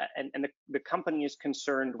the company is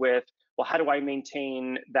concerned with, well, how do I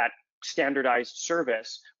maintain that standardized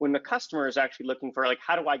service when the customer is actually looking for, like,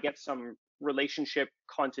 how do I get some relationship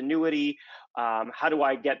continuity? How do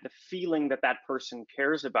I get the feeling that that person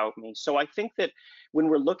cares about me? So I think that when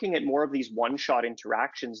we're looking at more of these one-shot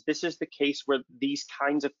interactions, this is the case where these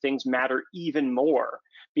kinds of things matter even more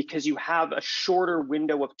because you have a shorter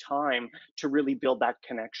window of time to really build that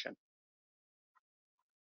connection.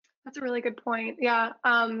 That's a really good point. Yeah.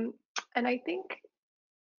 And I think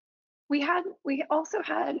we also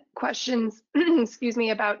had questions, excuse me,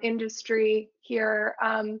 about industry here.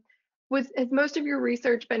 Has most of your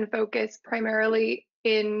research been focused primarily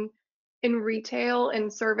in retail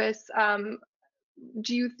and service?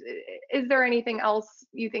 Is there anything else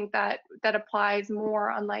you think that applies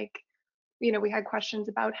more on, like, we had questions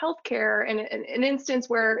about healthcare and an instance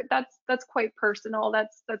where that's quite personal,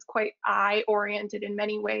 that's quite eye oriented in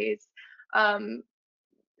many ways.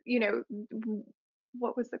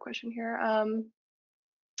 What was the question here?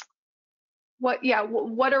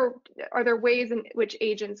 What are there ways in which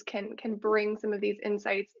agents can bring some of these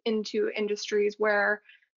insights into industries where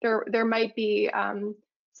there might be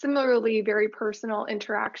similarly very personal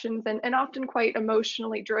interactions and often quite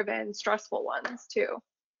emotionally driven, stressful ones too?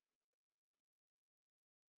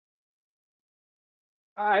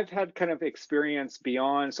 I've had kind of experience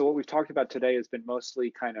beyond. So what we've talked about today has been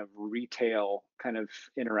mostly kind of retail kind of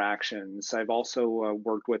interactions. I've also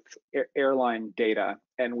worked with airline data,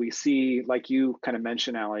 and we see, like you kind of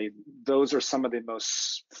mentioned, Ali, those are some of the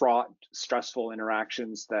most fraught, stressful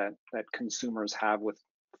interactions that consumers have with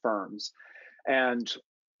firms. And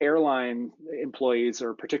airline employees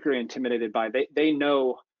are particularly intimidated by, they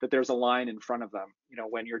know that there's a line in front of them,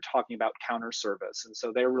 when you're talking about counter service. And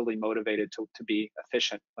so they're really motivated to be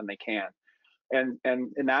efficient when they can. And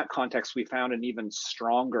in that context, we found an even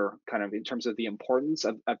stronger kind of in terms of the importance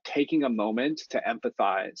of taking a moment to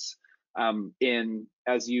empathize in,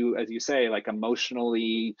 as you say, like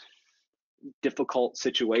emotionally difficult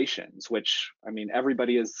situations, which, I mean,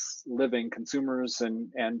 everybody is living, consumers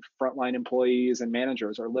and frontline employees and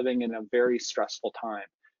managers are living in a very stressful time.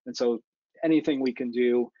 And so anything we can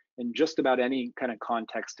do in just about any kind of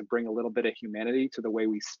context to bring a little bit of humanity to the way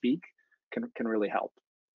we speak can really help.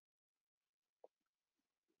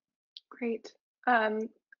 Great.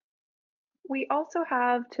 We also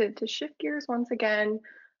have, to shift gears once again,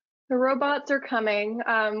 the robots are coming.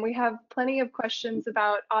 We have plenty of questions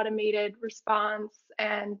about automated response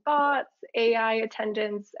and bots, AI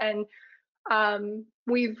attendance, and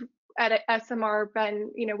we've at SMR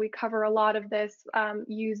been, we cover a lot of this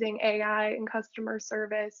using AI in customer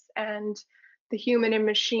service and the human and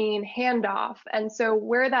machine handoff. And so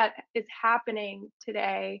where that is happening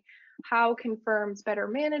today, how can firms better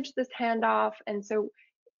manage this handoff? And so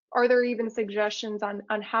are there even suggestions on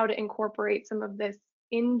how to incorporate some of this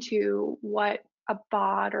into what a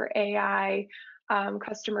bot or AI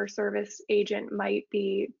customer service agent might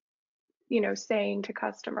be, saying to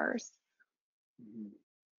customers?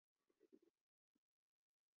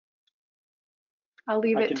 I'll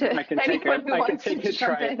leave it to anyone who wants to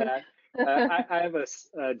jump in. I have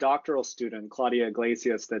a doctoral student, Claudia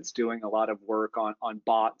Iglesias, that's doing a lot of work on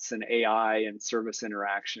bots and AI and service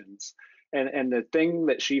interactions. And the thing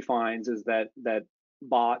that she finds is that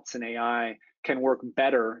bots and AI can work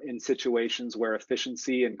better in situations where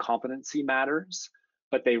efficiency and competency matters,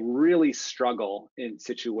 but they really struggle in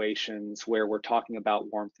situations where we're talking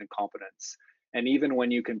about warmth and competence. And even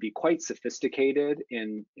when you can be quite sophisticated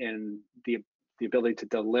in the ability to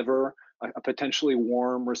deliver a potentially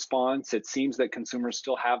warm response, it seems that consumers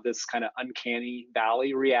still have this kind of uncanny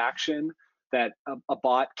valley reaction that a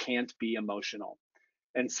bot can't be emotional.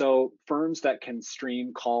 And so firms that can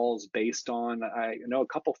stream calls based on, I know a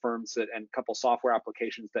couple firms and a couple software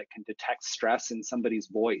applications that can detect stress in somebody's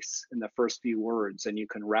voice in the first few words, and you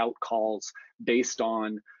can route calls based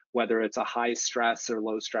on whether it's a high stress or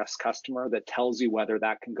low stress customer that tells you whether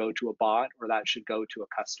that can go to a bot or that should go to a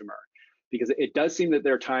customer. Because it does seem that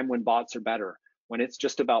there are times when bots are better. When it's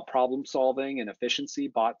just about problem solving and efficiency,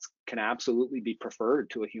 bots can absolutely be preferred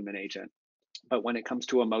to a human agent. But when it comes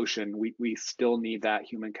to emotion, we still need that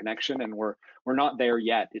human connection, and we're not there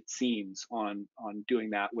yet, it seems, on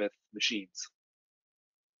doing that with machines.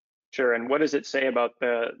 Sure. And what does it say about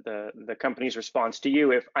the company's response to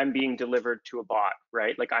you if I'm being delivered to a bot,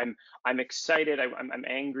 right? Like I'm excited, I'm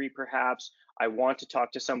angry perhaps, I want to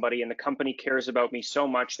talk to somebody, and the company cares about me so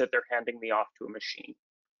much that they're handing me off to a machine.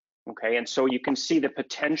 Okay, and so you can see the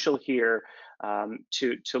potential here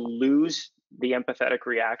to lose the empathetic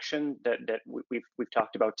reaction that we've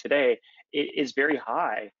talked about today is very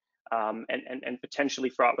high, and potentially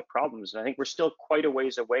fraught with problems. And I think we're still quite a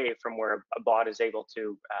ways away from where a bot is able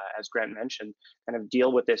to, as Grant mentioned, kind of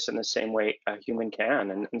deal with this in the same way a human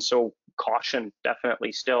can. And so caution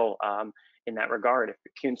definitely still in that regard. If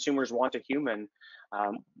consumers want a human,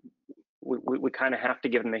 we kind of have to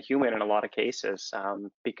give them a human in a lot of cases,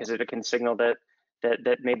 because it can signal that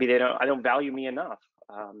maybe I don't value me enough,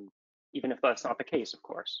 even if that's not the case, of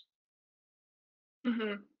course.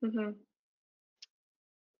 Mm-hmm, mm-hmm.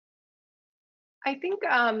 I think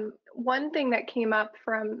one thing that came up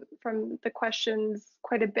from the questions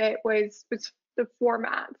quite a bit was the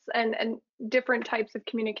formats and different types of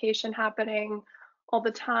communication happening all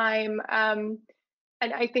the time. And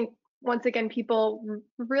I think once again, people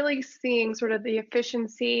really seeing sort of the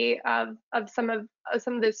efficiency of some of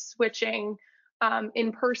this switching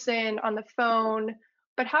in person, on the phone.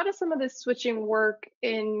 But how does some of this switching work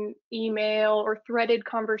in email or threaded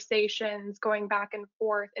conversations going back and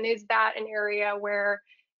forth? And is that an area where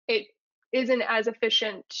it isn't as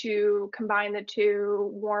efficient to combine the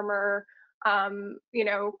two, warmer,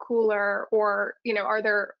 cooler, or, are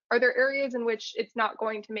there areas in which it's not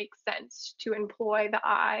going to make sense to employ the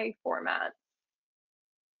I format?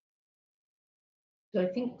 So I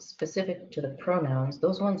think specific to the pronouns,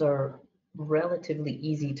 those ones are relatively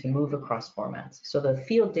easy to move across formats. So the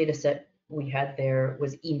field data set we had there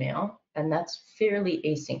was email, and that's fairly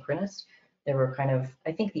asynchronous. There were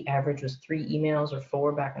I think the average was 3 emails or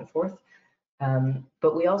 4 back and forth.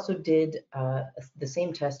 But we also did the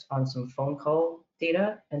same test on some phone call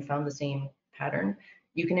data and found the same pattern.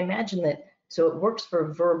 You can imagine that, so it works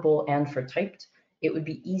for verbal and for typed. It would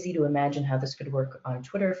be easy to imagine how this could work on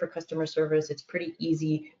Twitter for customer service. It's pretty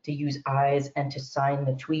easy to use eyes and to sign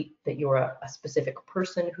the tweet that you're a specific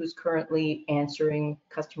person who's currently answering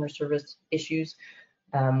customer service issues.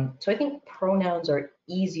 So I think pronouns are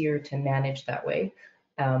easier to manage that way.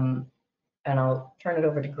 And I'll turn it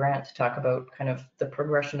over to Grant to talk about kind of the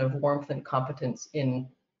progression of warmth and competence in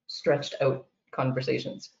stretched out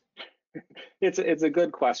conversations. It's a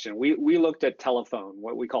good question. We looked at telephone,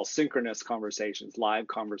 what we call synchronous conversations, live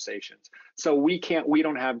conversations. So we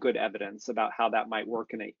don't have good evidence about how that might work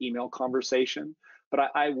in an email conversation.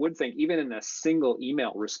 But I would think even in a single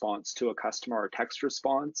email response to a customer or text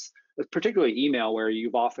response, particularly email where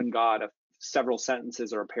you've often got several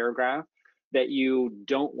sentences or a paragraph, that you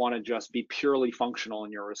don't want to just be purely functional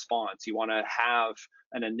in your response. You want to have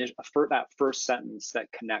that first sentence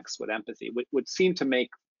that connects with empathy, would seem to make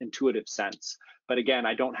intuitive sense. But again,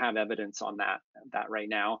 I don't have evidence on that right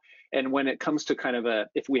now. And when it comes to kind of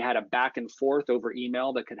if we had a back and forth over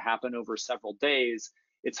email that could happen over several days,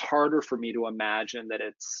 it's harder for me to imagine that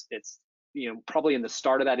it's probably in the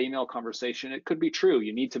start of that email conversation, it could be true.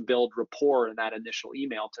 You need to build rapport in that initial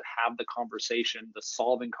email to have the conversation, the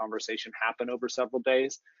solving conversation happen over several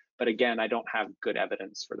days. But again, I don't have good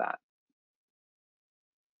evidence for that.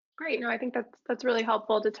 Great. No, I think that's really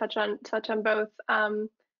helpful to touch on both.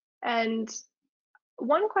 And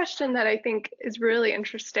one question that I think is really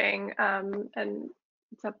interesting, and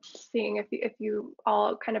it's up to seeing if you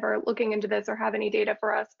all kind of are looking into this or have any data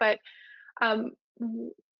for us, but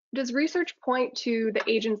does research point to the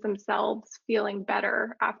agents themselves feeling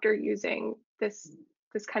better after using this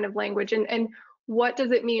kind of language? And what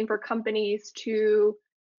does it mean for companies to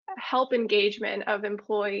help engagement of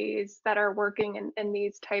employees that are working in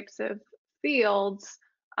these types of fields?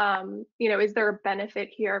 Is there a benefit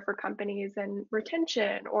here for companies in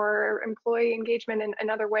retention or employee engagement in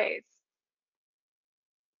other ways?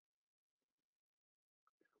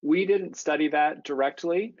 We didn't study that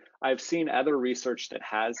directly. I've seen other research that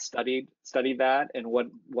has studied that, and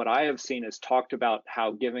what I have seen is talked about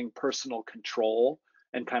how giving personal control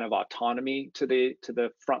and kind of autonomy to the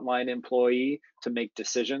frontline employee to make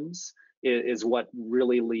decisions is what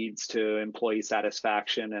really leads to employee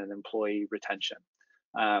satisfaction and employee retention.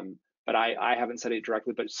 But I haven't studied it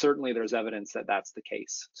directly, but certainly there's evidence that that's the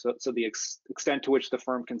case. So the extent to which the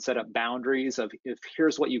firm can set up boundaries of, if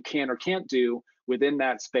here's what you can or can't do within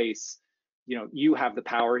that space, you have the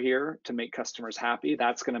power here to make customers happy.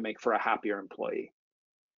 That's going to make for a happier employee.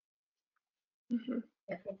 Mm-hmm.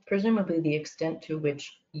 Presumably the extent to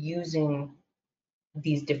which using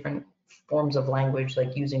these different forms of language,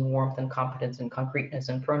 like using warmth and competence and concreteness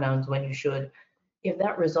and pronouns when you should, if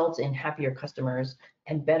that results in happier customers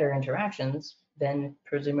and better interactions, then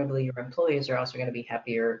presumably your employees are also going to be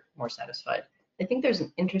happier, more satisfied. I think there's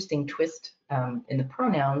an interesting twist in the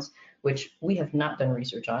pronouns, which we have not done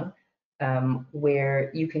research on,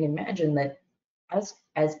 where you can imagine that as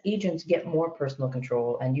agents get more personal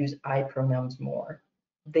control and use I pronouns more,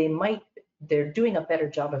 they're doing a better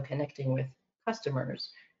job of connecting with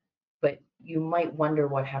customers, but you might wonder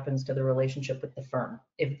what happens to the relationship with the firm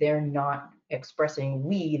if they're not expressing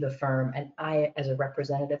we, the firm, and I as a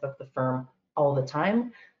representative of the firm all the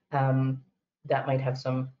time. That might have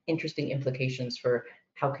some interesting implications for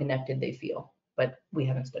how connected they feel, but we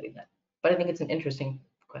haven't studied that. But I think it's an interesting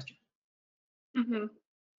question. Mm-hmm.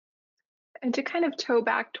 And to kind of toe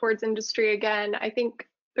back towards industry again, I think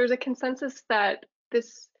there's a consensus that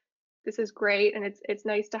this is great, and it's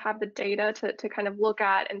nice to have the data to kind of look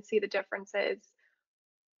at and see the differences.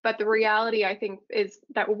 But the reality, I think, is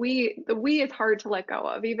that the we is hard to let go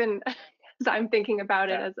of, even as I'm thinking about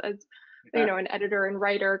it as an editor and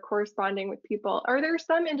writer corresponding with people. Are there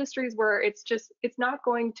some industries where it's not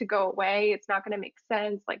going to go away? It's not going to make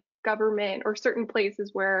sense, like government or certain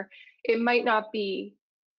places where it might not be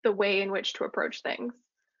the way in which to approach things?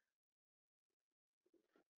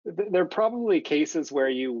 There are probably cases where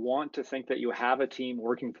you want to think that you have a team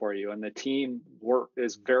working for you, and the team work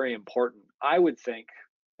is very important. I would think,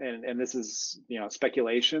 and this is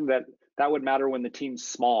speculation, that would matter when the team's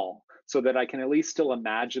small, so that I can at least still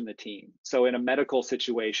imagine the team. So in a medical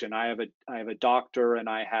situation, I have a doctor and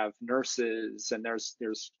I have nurses, and there's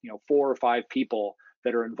 4 or 5 people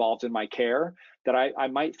that are involved in my care, that I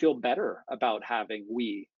might feel better about having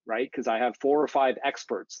we, right? Because I have 4 or 5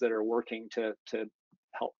 experts that are working to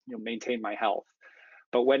help maintain my health.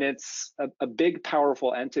 But when it's a big,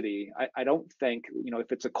 powerful entity, I don't think,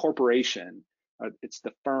 if it's a corporation, it's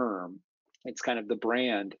the firm, it's kind of the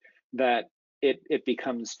brand, that it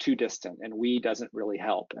becomes too distant, and we doesn't really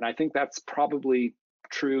help. And I think that's probably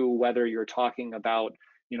true whether you're talking about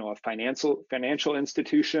a financial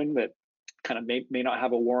institution that kind of may not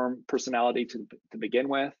have a warm personality to begin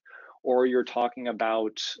with, or you're talking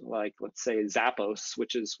about, like, let's say Zappos,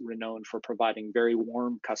 which is renowned for providing very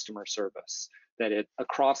warm customer service, that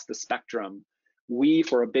across the spectrum, we,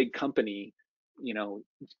 for a big company,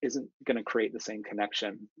 isn't going to create the same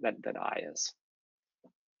connection that I is.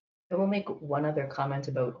 I will make one other comment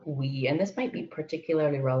about we, and this might be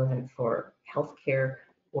particularly relevant for healthcare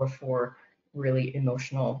or for really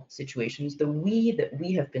emotional situations. The we that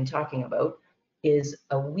we have been talking about is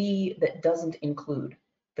a we that doesn't include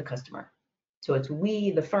the customer. So it's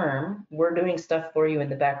we, the firm, we're doing stuff for you in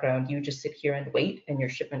the background. You just sit here and wait, and your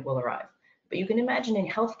shipment will arrive. But you can imagine in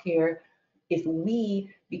healthcare, if we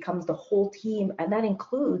becomes the whole team, and that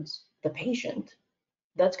includes the patient,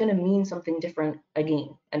 that's going to mean something different again,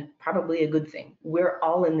 and probably a good thing. We're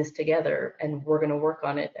all in this together, and we're going to work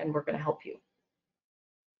on it, and we're going to help you.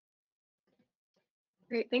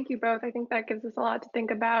 Great, thank you both. I think that gives us a lot to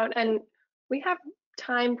think about. And we have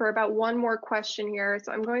time for about one more question here.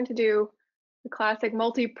 So I'm going to do the classic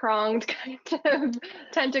multi-pronged kind of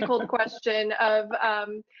tentacled question of,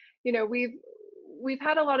 we've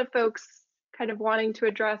had a lot of folks kind of wanting to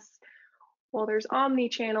address, well, there's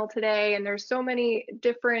omni-channel today, and there's so many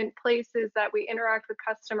different places that we interact with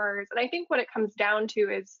customers. And I think what it comes down to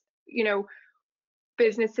is,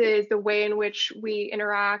 businesses, the way in which we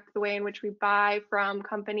interact, the way in which we buy from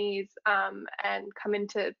companies and come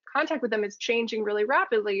into contact with them is changing really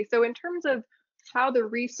rapidly. So in terms of how the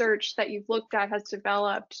research that you've looked at has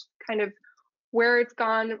developed, kind of where it's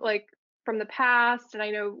gone, like from the past, and I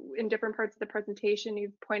know in different parts of the presentation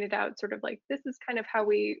you've pointed out sort of like, this is kind of how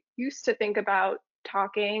we used to think about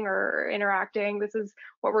talking or interacting, this is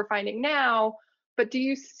what we're finding now. But do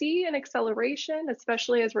you see an acceleration,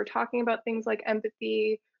 especially as we're talking about things like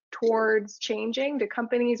empathy towards changing? Do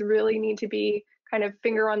companies really need to be kind of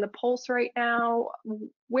finger on the pulse right now?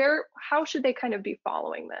 How should they kind of be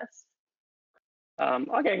following this?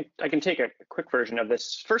 Okay, I can take a quick version of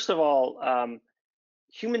this. First of all,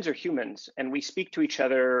 humans are humans, and we speak to each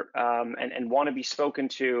other and want to be spoken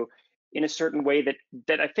to in a certain way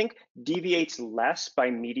that I think deviates less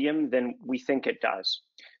by medium than we think it does.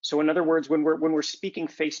 So in other words, when we're speaking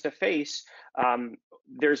face to face,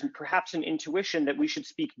 there's perhaps an intuition that we should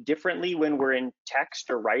speak differently when we're in text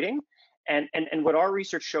or writing. And what our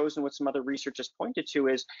research shows, and what some other research has pointed to,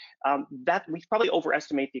 is that we probably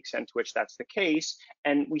overestimate the extent to which that's the case,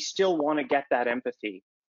 and we still want to get that empathy.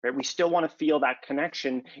 Right? We still want to feel that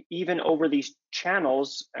connection, even over these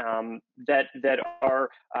channels that are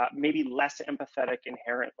maybe less empathetic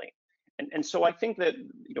inherently. And so I think that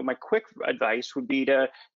my quick advice would be to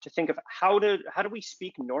think of how do we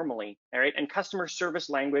speak normally, all right? And customer service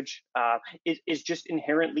language is just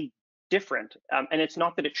inherently different, and it's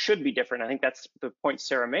not that it should be different. I think that's the point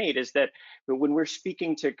Sarah made, is that when we're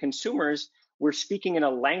speaking to consumers, we're speaking in a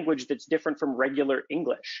language that's different from regular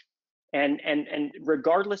English. And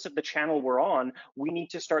regardless of the channel we're on, we need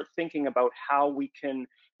to start thinking about how we can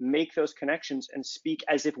make those connections and speak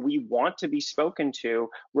as if we want to be spoken to,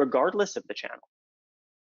 regardless of the channel.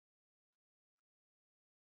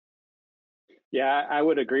 Yeah, I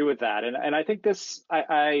would agree with that. And I think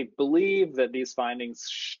I believe that these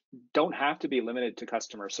findings don't have to be limited to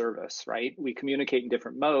customer service, right? We communicate in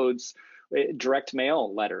different modes. Direct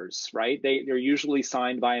mail letters, right? They're usually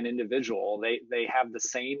signed by an individual. They have the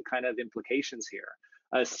same kind of implications here.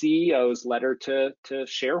 A CEO's letter to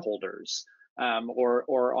shareholders,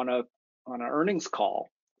 or on an earnings call.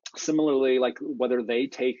 Similarly, like whether they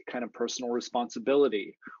take kind of personal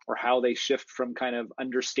responsibility, or how they shift from kind of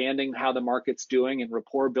understanding how the market's doing and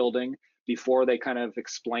rapport building before they kind of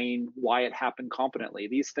explain why it happened competently.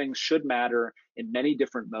 These things should matter in many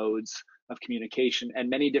different modes of communication and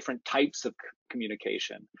many different types of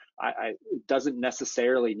communication. It doesn't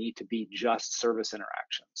necessarily need to be just service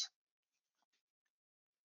interactions.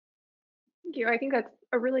 Thank you. I think that's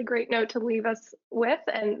a really great note to leave us with,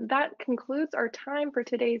 and that concludes our time for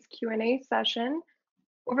today's Q&A session.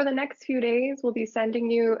 Over the next few days, we'll be sending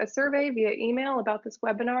you a survey via email about this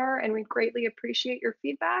webinar, and we'd greatly appreciate your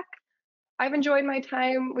feedback. I've enjoyed my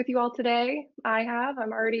time with you all today. I'm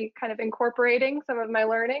already kind of incorporating some of my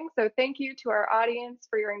learning. So thank you to our audience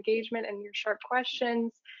for your engagement and your sharp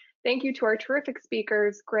questions. Thank you to our terrific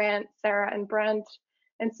speakers, Grant, Sarah, and Brent.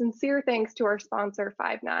 And sincere thanks to our sponsor,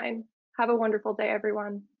 Five9. Have a wonderful day,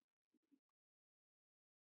 everyone.